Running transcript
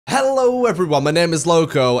Hello everyone, my name is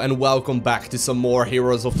Loko and welcome back to some more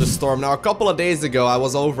Heroes of the Storm. Now a couple of days ago I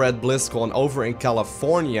was over at BlizzCon over in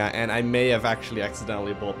California and I may have actually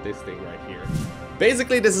accidentally bought this thing right here.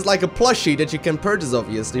 Basically this is like a plushie that you can purchase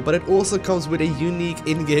obviously, but it also comes with a unique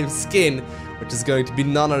in-game skin, which is going to be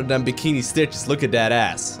none other than Bikini Stitches. Look at that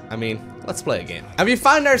ass. I mean, let's play a game. And we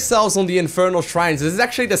find ourselves on the Infernal Shrines. This is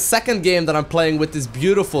actually the second game that I'm playing with this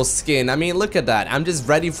beautiful skin. I mean, look at that. I'm just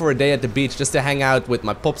ready for a day at the beach just to hang out with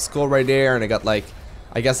my popsicle right there. And I got like,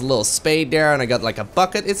 I guess a little spade there. And I got like a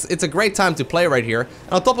bucket. It's a great time to play right here.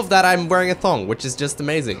 And on top of that, I'm wearing a thong, which is just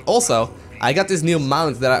amazing. Also, I got this new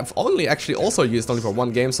mount that I've only actually also used only for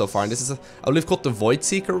one game so far. And this is, I believe, called the Void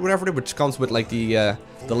Seeker or whatever, which comes with like the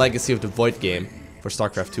Legacy of the Void game. For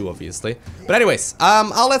StarCraft 2, obviously. But anyways,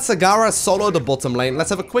 I'll let Zagara solo the bottom lane.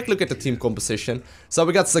 Let's have a quick look at the team composition. So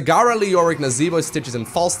we got Zagara, Leoric, Nazebo, Stitches, and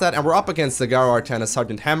Falstad. And we're up against Zagara, Artana,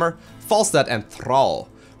 Sergeant Hammer, Falstad, and Thrall.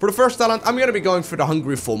 For the first talent, I'm going to be going for the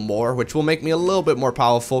Hungry for More, which will make me a little bit more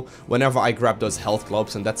powerful whenever I grab those health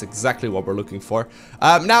globes, and that's exactly what we're looking for.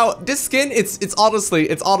 Now, this skin, it's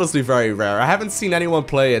honestly very rare. I haven't seen anyone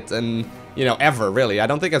play it, and you know, ever, really. I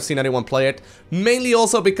don't think I've seen anyone play it. Mainly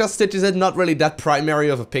also because Stitches is not really that primary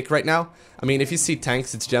of a pick right now. I mean, if you see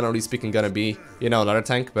tanks, it's generally speaking gonna be, you know, another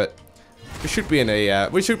tank, but we should be in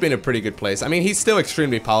a pretty good place. I mean, he's still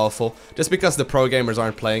extremely powerful. Just because the pro gamers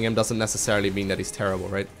aren't playing him doesn't necessarily mean that he's terrible,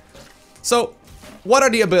 right? So, what are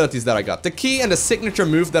the abilities that I got? The key and the signature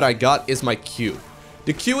move that I got is my Q.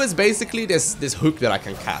 The Q is basically this hook that I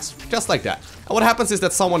can cast, just like that. And what happens is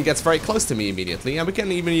that someone gets very close to me immediately, and we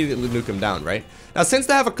can immediately nuke him down, right? Now, since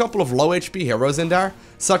they have a couple of low HP heroes in there,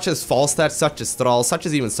 such as Falstad, such as Thrall, such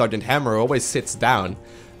as even Sergeant Hammer, who always sits down,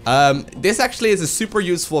 this actually is a super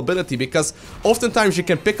useful ability, because oftentimes you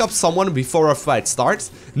can pick up someone before a fight starts,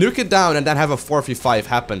 nuke it down, and then have a 4v5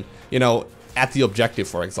 happen, you know, at the objective,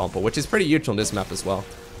 for example, which is pretty huge on this map as well.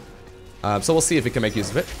 So we'll see if we can make use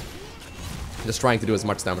of it. Just trying to do as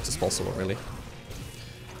much damage as possible, really.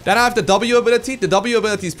 Then I have the W ability. The W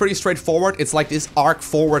ability is pretty straightforward. It's like this arc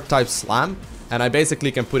forward type slam. And I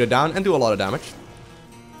basically can put it down and do a lot of damage.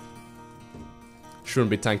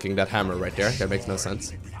 Shouldn't be tanking that hammer right there. That makes no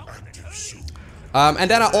sense.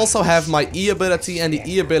 And then I also have my E ability. And the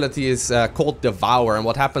E ability is called Devour. And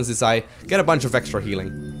what happens is I get a bunch of extra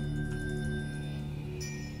healing.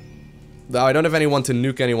 Though I don't have anyone to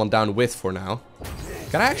nuke anyone down with for now.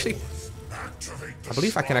 Can I actually... I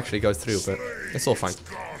believe I can actually go through, but it's all fine.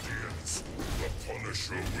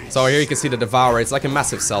 So here you can see the Devourer. It's like a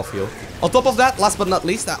massive self-heal. On top of that, last but not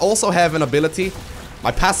least, I also have an ability,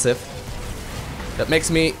 my passive, that makes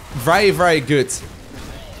me very, very good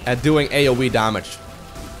at doing AoE damage.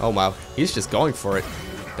 Oh wow, he's just going for it.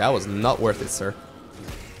 That was not worth it, sir.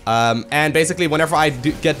 And basically, whenever I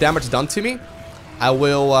get damage done to me, I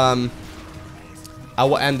will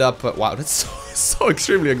end up... wow, that's so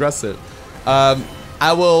extremely aggressive.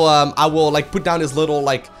 I will like put down this little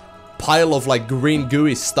like pile of like green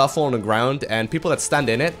gooey stuff on the ground, and people that stand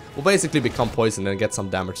in it will basically become poisoned and get some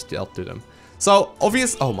damage dealt to them. So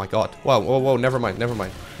obvious. Oh my god. Whoa, never mind.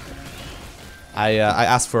 I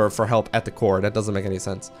asked for help at the core. That doesn't make any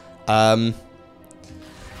sense. Yeah,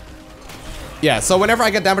 so whenever I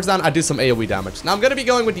get damage down, I do some AoE damage. Now I'm gonna be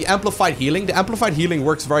going with the amplified healing. The amplified healing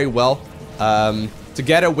works very well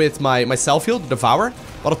together with my self-heal, the Devour.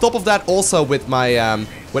 But on top of that, also with my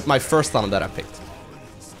first talent that I picked.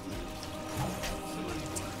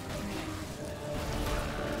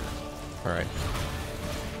 Alright.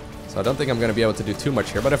 So I don't think I'm going to be able to do too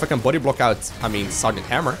much here. But if I can body block out, I mean, Sergeant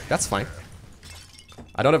Hammer, that's fine.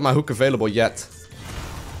 I don't have my hook available yet.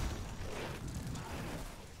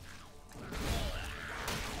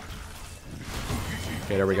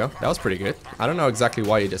 Okay, there we go. That was pretty good. I don't know exactly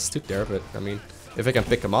why he just stood there, but I mean, if I can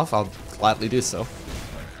pick him off, I'll gladly do so.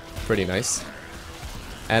 Pretty nice.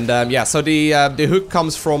 And yeah, so the hook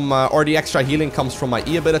comes from, or the extra healing comes from my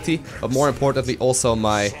E ability, but more importantly also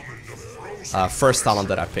my first talent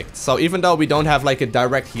that I picked. So even though we don't have like a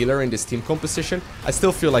direct healer in this team composition, I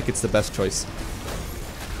still feel like it's the best choice.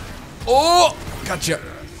 Oh, gotcha.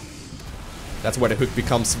 That's where the hook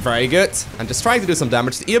becomes very good. And just trying to do some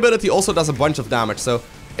damage. The E ability also does a bunch of damage, so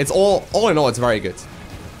it's all in all, it's very good.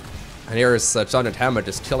 And here is Sergeant Hammer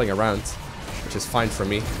just chilling around, which is fine for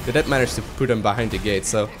me. They did manage to put him behind the gate,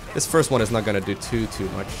 so this first one is not going to do too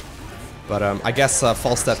much. But I guess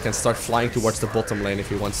Falstad can start flying towards the bottom lane if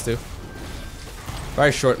he wants to.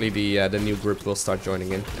 Very shortly, the new group will start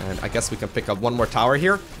joining in, and I guess we can pick up one more tower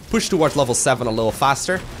here, push towards level 7 a little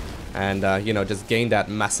faster, and you know, just gain that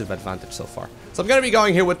massive advantage so far. So I'm going to be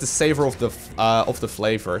going here with the Savor of the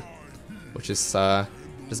Flavor, which is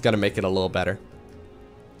just going to make it a little better.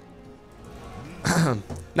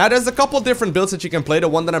 Now, there's a couple different builds that you can play. The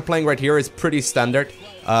one that I'm playing right here is pretty standard.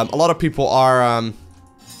 A lot of people are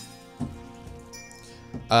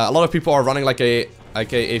running like a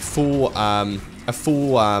full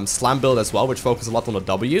slam build as well, which focuses a lot on the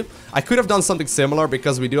W. I could have done something similar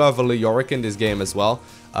because we do have a Leoric in this game as well,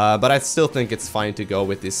 but I still think it's fine to go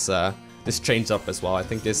with this this change up as well. I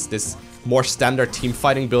think this more standard team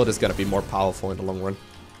fighting build is gonna be more powerful in the long run.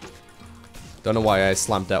 Don't know why I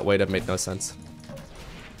slammed that way. That made no sense.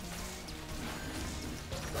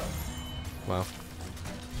 Wow.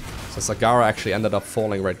 So Sagara actually ended up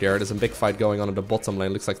falling right there. There's a big fight going on in the bottom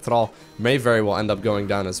lane. Looks like Thrall may very well end up going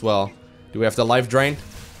down as well. Do we have the life drain?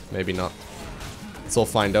 Maybe not. It's all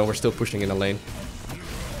fine though. We're still pushing in the lane.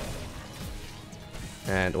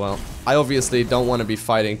 And well, I obviously don't want to be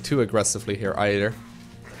fighting too aggressively here either.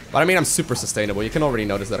 But I mean, I'm super sustainable. You can already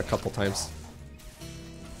notice that a couple times.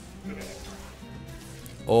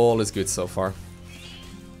 All is good so far.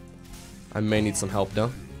 I may need some help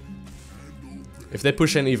though. If they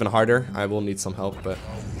push in even harder, I will need some help, but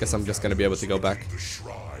I guess I'm just gonna be able to go back.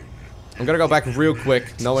 I'm gonna go back real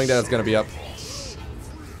quick, knowing that it's gonna be up.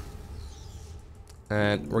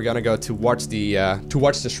 And we're gonna go towards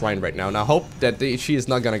the shrine right now. Now, hope that she is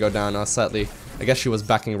not gonna go down. Sadly, I guess she was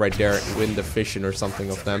backing right there with the vision or something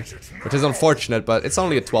of them, which is unfortunate. But it's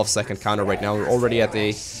only a 12-second counter right now. We're already at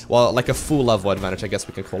a, well, like a full level advantage, I guess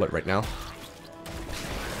we can call it right now.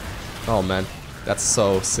 Oh man, that's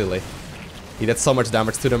so silly. He did so much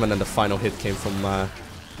damage to them, and then the final hit came from, I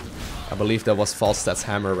believe that was Falstaff's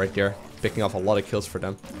hammer right there, picking off a lot of kills for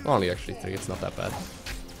them. Only actually 3. It's not that bad.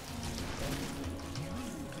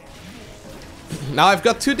 Now I've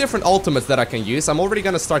got 2 different ultimates that I can use. I'm already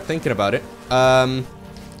gonna start thinking about it.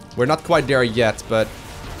 We're not quite there yet, but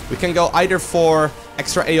we can go either for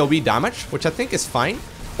extra AoE damage, which I think is fine,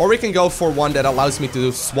 or we can go for one that allows me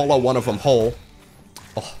to swallow one of them whole.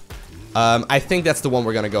 Oh. I think that's the one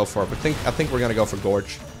we're gonna go for, but I think we're gonna go for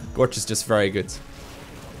Gorge. Gorge is just very good.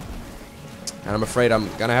 And I'm afraid I'm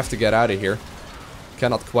gonna have to get out of here.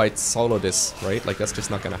 Cannot quite solo this, right? Like, that's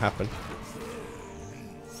just not gonna happen.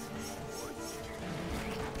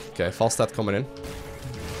 Okay, Falstaff coming in.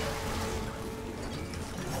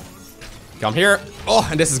 Come here. Oh,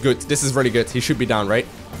 and this is good. This is really good. He should be down, right?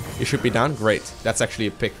 He should be down. Great. That's actually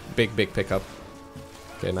a big pickup.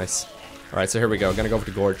 Okay, nice. Alright, so here we go. Gonna go for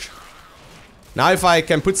the Gorge. Now, if I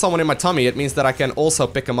can put someone in my tummy, it means that I can also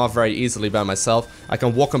pick him off very easily by myself. I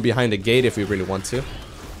can walk him behind the gate if we really want to.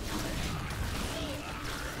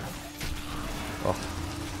 Oh.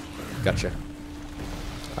 Gotcha.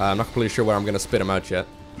 I'm not completely sure where I'm gonna spit him out yet.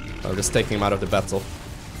 I'm just taking him out of the battle.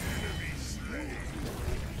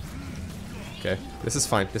 Okay, this is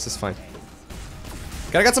fine. This is fine.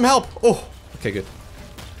 Gotta get some help! Oh! Okay, good.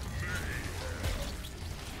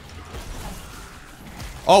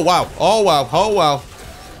 Oh wow, oh wow, oh wow.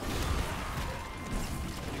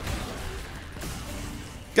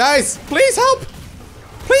 Guys, please help!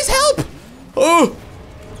 Please help! Oh!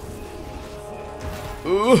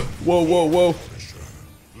 Whoa, whoa, whoa.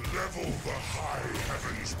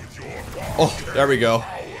 Oh, there we go.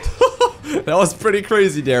 That was pretty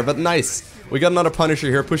crazy there, but nice. We got another Punisher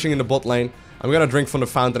here pushing in the bot lane. I'm gonna drink from the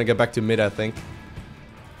fountain and get back to mid, I think.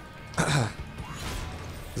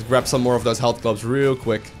 Let's grab some more of those health globes real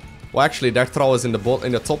quick. Well, actually, their Thrall is in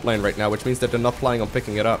the top lane right now, which means that they're not planning on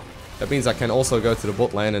picking it up. That means I can also go to the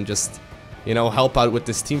bot lane and just, you know, help out with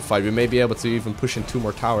this team fight. We may be able to even push in 2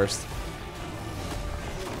 more towers.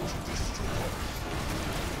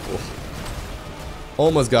 Oh.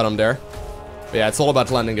 Almost got him there. But yeah, it's all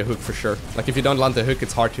about landing the hook for sure. Like, if you don't land the hook,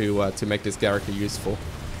 it's hard to make this character useful.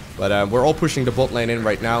 But we're all pushing the bot lane in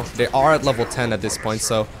right now. They are at level 10 at this point,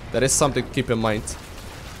 so that is something to keep in mind.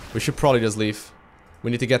 We should probably just leave.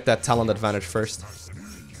 We need to get that talent advantage first.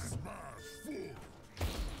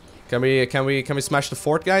 Can we smash the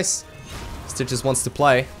fort, guys? Stitches wants to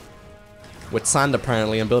play with sand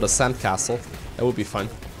apparently and build a sand castle. That would be fun.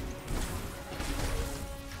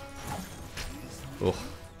 Oh,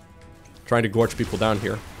 trying to gorge people down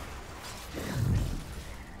here.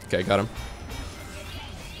 Okay, got him.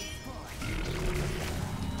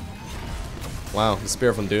 Wow, the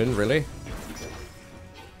Spear from Dune, really?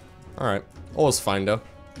 Alright, all was fine though.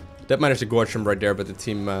 That managed to gorge him right there, but the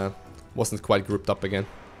team wasn't quite grouped up again.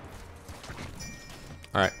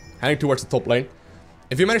 Alright, heading towards the top lane.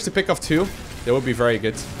 If you manage to pick off 2, that would be very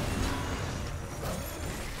good.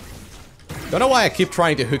 Don't know why I keep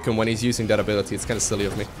trying to hook him when he's using that ability. It's kind of silly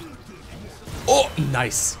of me. Oh,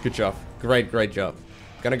 nice. Good job. Great, great job.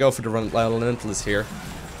 Gonna go for the Relentless here.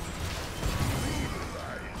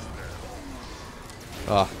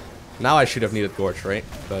 Ah, now I should have needed Gorge, right?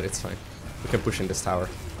 But it's fine. We can push in this tower.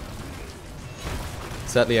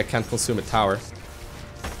 Sadly, I can't consume a tower.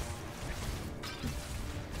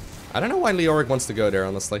 I don't know why Leoric wants to go there,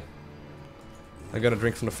 honestly. I'm gonna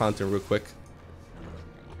drink from the fountain real quick.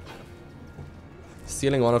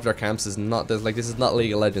 Stealing one of their camps is not, this is not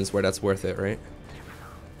League of Legends where that's worth it, right?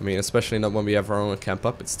 I mean, especially not when we have our own camp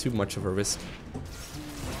up. It's too much of a risk.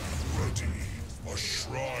 Ready. A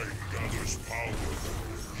shrine gathers power.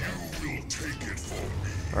 You will take it for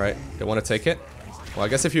me. Alright, they want to take it? Well, I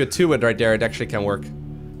guess if you had 2 it right there, it actually can work.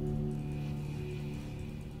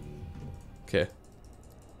 Okay.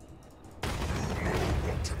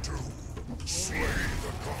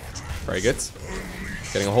 Very good.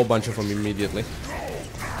 Getting a whole bunch of them immediately.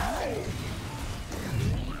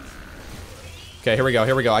 Okay, here we go,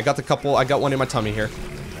 here we go. I got the couple, I got one in my tummy here.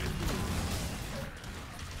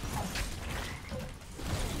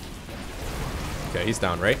 Okay, he's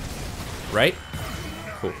down, right? Right?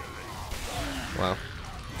 Cool. Wow.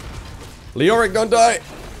 Leoric, don't die!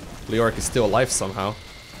 Leoric is still alive somehow.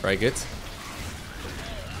 Very good.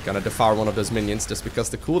 Gonna devour one of those minions. Just because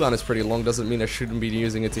the cooldown is pretty long doesn't mean I shouldn't be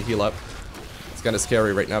using it to heal up. It's kinda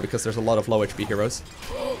scary right now because there's a lot of low HP heroes.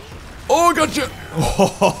 Oh, gotcha!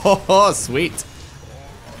 Oh, sweet!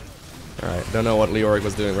 Alright, don't know what Leoric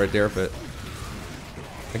was doing right there, but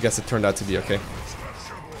I guess it turned out to be okay.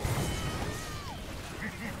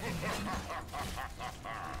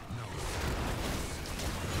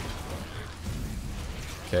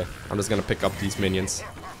 Okay, I'm just gonna pick up these minions.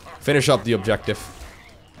 Finish up the objective.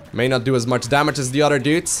 May not do as much damage as the other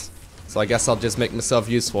dudes, so I guess I'll just make myself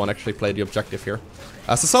useful and actually play the objective here.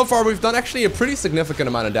 So far we've done actually a pretty significant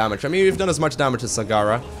amount of damage. I mean, we've done as much damage as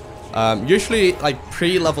Zagara. Usually, like,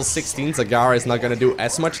 pre-level 16, Zagara is not gonna do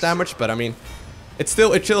as much damage, but I mean, it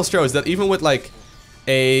still shows that even with, like,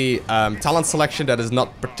 a talent selection that is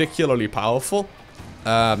not particularly powerful,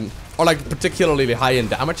 or like particularly high in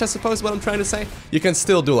damage, I suppose what I'm trying to say, you can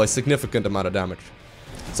still do a significant amount of damage.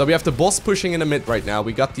 So we have the boss pushing in the mid right now.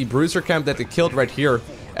 We got the bruiser camp that they killed right here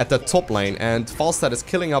at the top lane, and Falstad is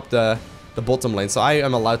killing up the bottom lane, so I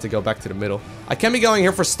am allowed to go back to the middle. I can be going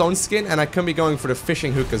here for Stone Skin, and I can be going for the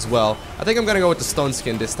Fishing Hook as well. I think I'm gonna go with the Stone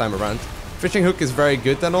Skin this time around. Fishing Hook is very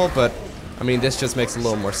good and all, but I mean, this just makes a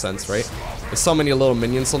little more sense, right? There's so many little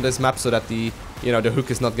minions on this map so that the, you know, the hook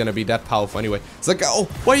is not gonna be that powerful anyway. It's like, oh,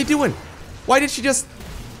 what are you doing? Why did you just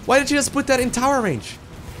put that in tower range?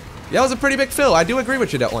 That was a pretty big fill. I do agree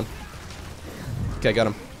with you, that one. Okay, got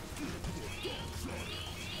him.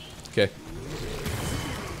 Okay.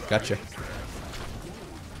 Gotcha.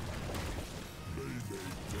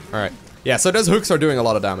 Alright. Yeah, so those hooks are doing a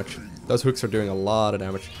lot of damage. Those hooks are doing a lot of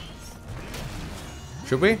damage.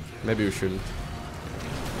 Should we? Maybe we shouldn't.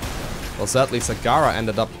 Well, sadly, Zagara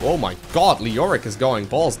ended up... Oh my god, Leoric is going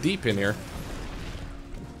balls deep in here.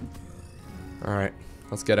 Alright,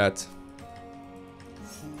 let's get at...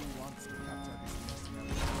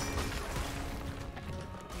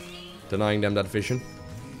 denying them that vision.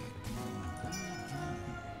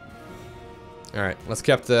 Alright, let's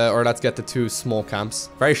get the 2 small camps.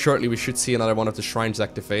 Very shortly we should see another one of the shrines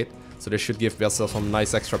activate. So this should give ourselves some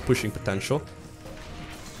nice extra pushing potential.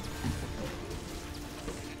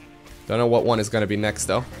 Don't know what one is gonna be next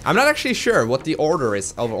though. I'm not actually sure what the order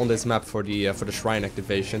is on this map for the shrine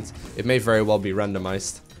activations. It may very well be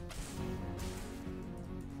randomized.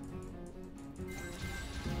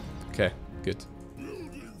 Okay, good.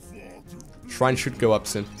 Shrine should go up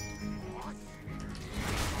soon.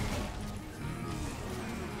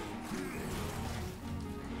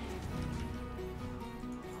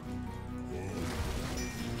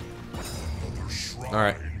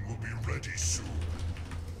 Alright.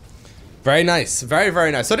 Very nice. Very,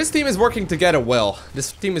 very nice. So this team is working together well.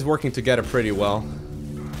 This team is working together pretty well.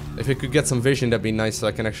 If we could get some vision, that'd be nice so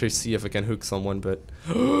I can actually see if I can hook someone, but...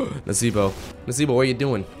 Nazeebo. Nazeebo, what are you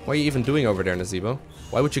doing? What are you even doing over there, Nazeebo?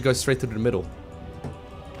 Why would you go straight to the middle?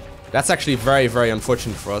 That's actually very, very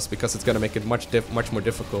unfortunate for us because it's gonna make it much more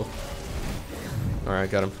difficult.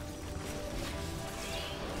 Alright, got him.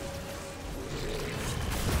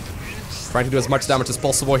 Trying to do as much damage as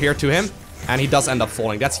possible here to him. And he does end up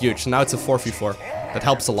falling. That's huge. Now it's a 4v4. That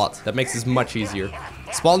helps a lot. That makes this much easier.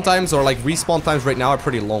 Spawn times or like respawn times right now are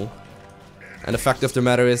pretty long. And the fact of the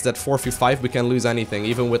matter is that 4v5 we can lose anything,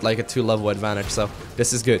 even with like a 2-level advantage. So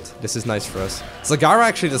this is good. This is nice for us. Zagara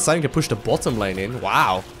actually deciding to push the bottom lane in.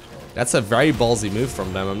 Wow. That's a very ballsy move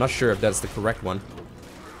from them. I'm not sure if that's the correct one.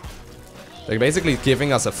 They're basically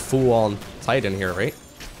giving us a full-on Titan here, right?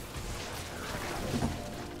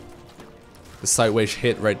 The sideways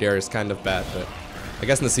hit right there is kind of bad, but I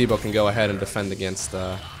guess Nazeebo can go ahead and defend against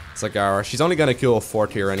Zagara. She's only gonna kill a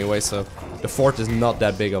fort here anyway, so the fort is not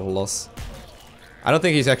that big of a loss. I don't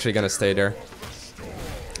think he's actually gonna stay there.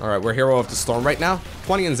 Alright, we're Hero of the Storm right now.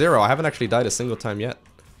 20-0. I haven't actually died a single time yet.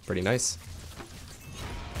 Pretty nice.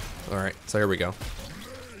 Alright, so here we go.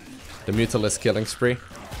 The Mutalisk killing spree.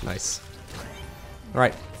 Nice.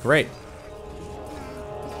 Alright, great.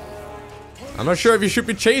 I'm not sure if you should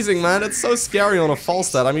be chasing, man. It's so scary on a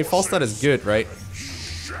Falstad. I mean, Falstad is good, right?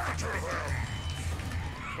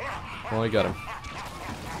 Well, I got him.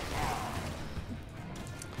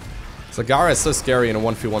 Zagara is so scary in a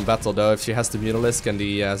 1v1 battle, though, if she has the Mutalisk and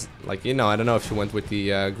the, like, you know, I don't know if she went with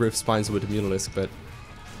the Groove Spines with the Mutalisk, but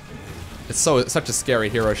it's such a scary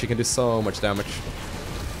hero. She can do so much damage.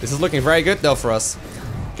 This is looking very good, though, for us.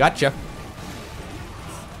 Gotcha.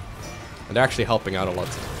 And they're actually helping out a lot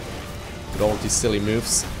with all of these silly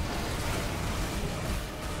moves.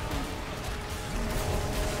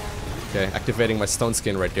 Okay, activating my Stone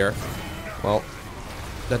Skin right there. Well,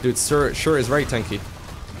 that dude sure is very tanky.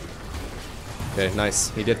 Okay, nice.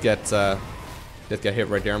 He did get hit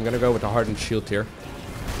right there. I'm gonna go with the Hardened Shield here.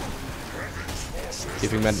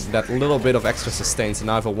 Giving that little bit of extra sustain. So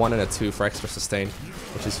now I have a 1 and a 2 for extra sustain,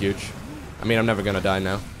 which is huge. I mean, I'm never gonna die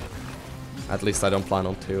now. At least I don't plan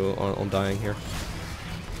on dying here.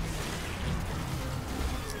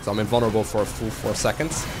 So I'm invulnerable for a full 4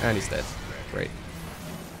 seconds, and he's dead. Great.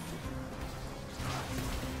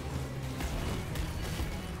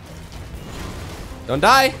 Don't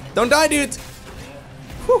die! Don't die, dude!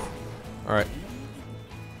 Whew. Alright.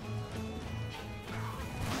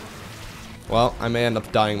 Well, I may end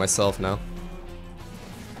up dying myself now.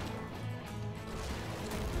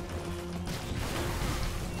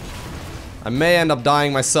 I may end up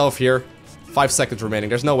dying myself here. 5 seconds remaining.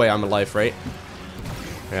 There's no way I'm alive, right?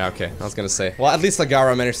 Yeah, okay. I was gonna say. Well, at least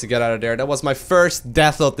Zagara managed to get out of there. That was my first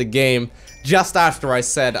death of the game. Just after I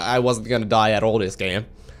said I wasn't gonna die at all this game.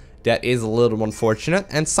 That is a little unfortunate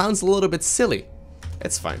and sounds a little bit silly.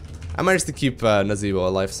 It's fine. I managed to keep Nazeebo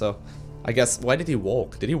alive, so I guess... Why did he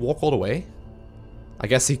walk? Did he walk all the way? I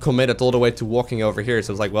guess he committed all the way to walking over here,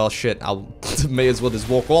 so it's like, well, shit, I'll may as well just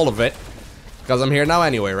walk all of it. Because I'm here now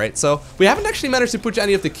anyway, right? So, we haven't actually managed to push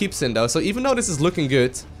any of the keeps in, though, so even though this is looking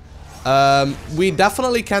good, we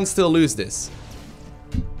definitely can still lose this.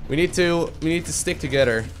 We need to stick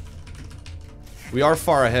together. We are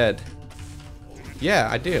far ahead. Yeah,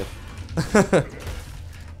 I do.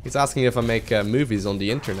 He's asking if I make movies on the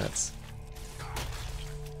internet.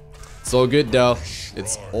 It's all good though.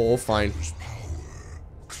 It's all fine.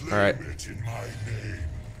 Alright.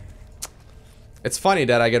 It's funny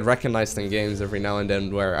that I get recognized in games every now and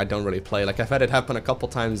then where I don't really play. Like, I've had it happen a couple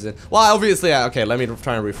times in... Well, obviously, okay, let me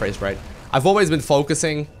try and rephrase, right? I've always been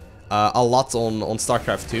focusing a lot on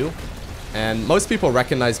StarCraft 2. And most people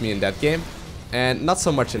recognize me in that game. And not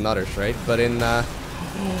so much in others, right? But in ow.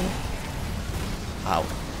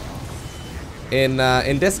 In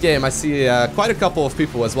this game, I see quite a couple of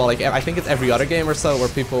people as well. Like, I think it's every other game or so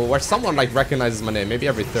where someone like recognizes my name, maybe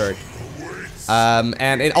every third.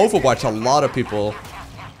 And in Overwatch, a lot of people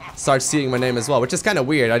start seeing my name as well, which is kind of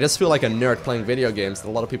weird. I just feel like a nerd playing video games. And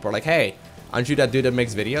a lot of people are like, "Hey, aren't you that dude that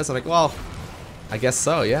makes videos?" I'm like, "Well, I guess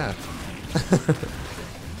so, yeah."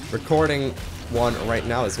 Recording one right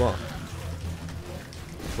now as well.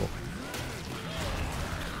 Cool.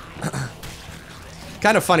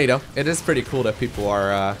 Kind of funny though. It is pretty cool that people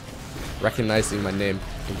are recognizing my name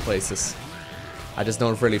in places. I just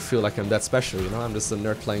don't really feel like I'm that special, you know? I'm just a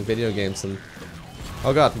nerd playing video games and...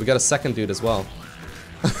 Oh god, we got a second dude as well.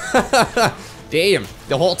 Damn,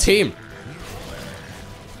 the whole team!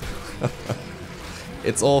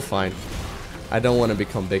 It's all fine. I don't want to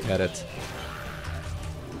become big-headed.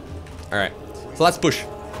 Alright, so let's push.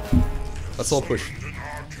 Let's all push.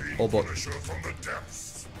 All book.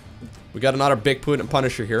 We got another big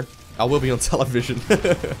Punisher here. I will be on television.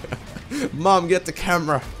 Mom, get the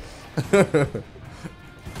camera.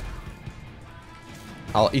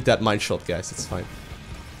 I'll eat that mine shot, guys. It's fine.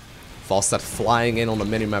 Falstad flying in on the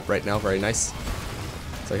minimap right now. Very nice.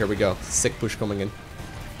 So here we go. Sick push coming in.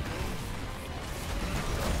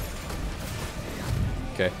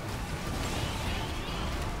 Okay.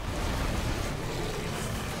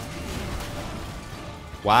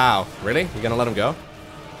 Wow. Really? You're gonna let him go?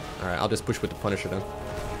 Alright, I'll just push with the Punisher then.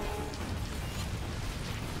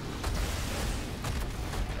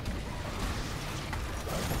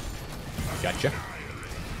 Gotcha.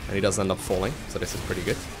 And he does end up falling, so this is pretty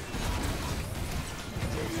good.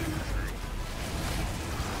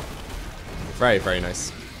 Very, very nice.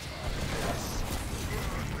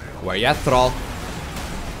 Where you at, Thrall?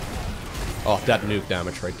 Oh, that nuke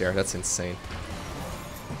damage right there. That's insane.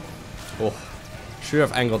 Oh. Should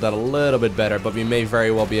have angled that a little bit better, but we may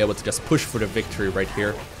very well be able to just push for the victory right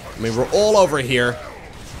here. I mean, we're all over here.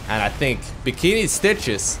 And I think Bikini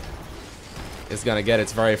Stitches is gonna get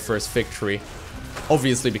its very first victory.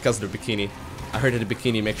 Obviously because of the bikini. I heard that the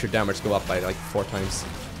bikini makes your damage go up by like 4 times.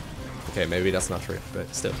 Okay, maybe that's not true,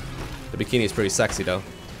 but still. The bikini is pretty sexy though.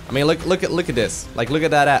 I mean, look at this. Like, look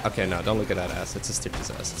at that ass. Okay, no, don't look at that ass. It's a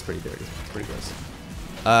Stitches ass. It's pretty dirty. It's pretty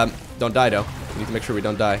gross. Don't die though. We need to make sure we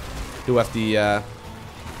don't die. Do have the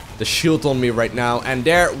shield on me right now, and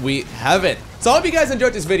there we have it. So I hope you guys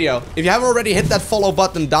enjoyed this video. If you haven't already, hit that follow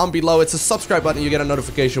button down below. It's a subscribe button. You get a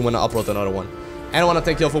notification when I upload another one. And I want to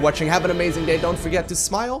thank you all for watching. Have an amazing day. Don't forget to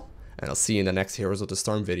smile, and I'll see you in the next Heroes of the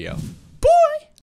Storm video.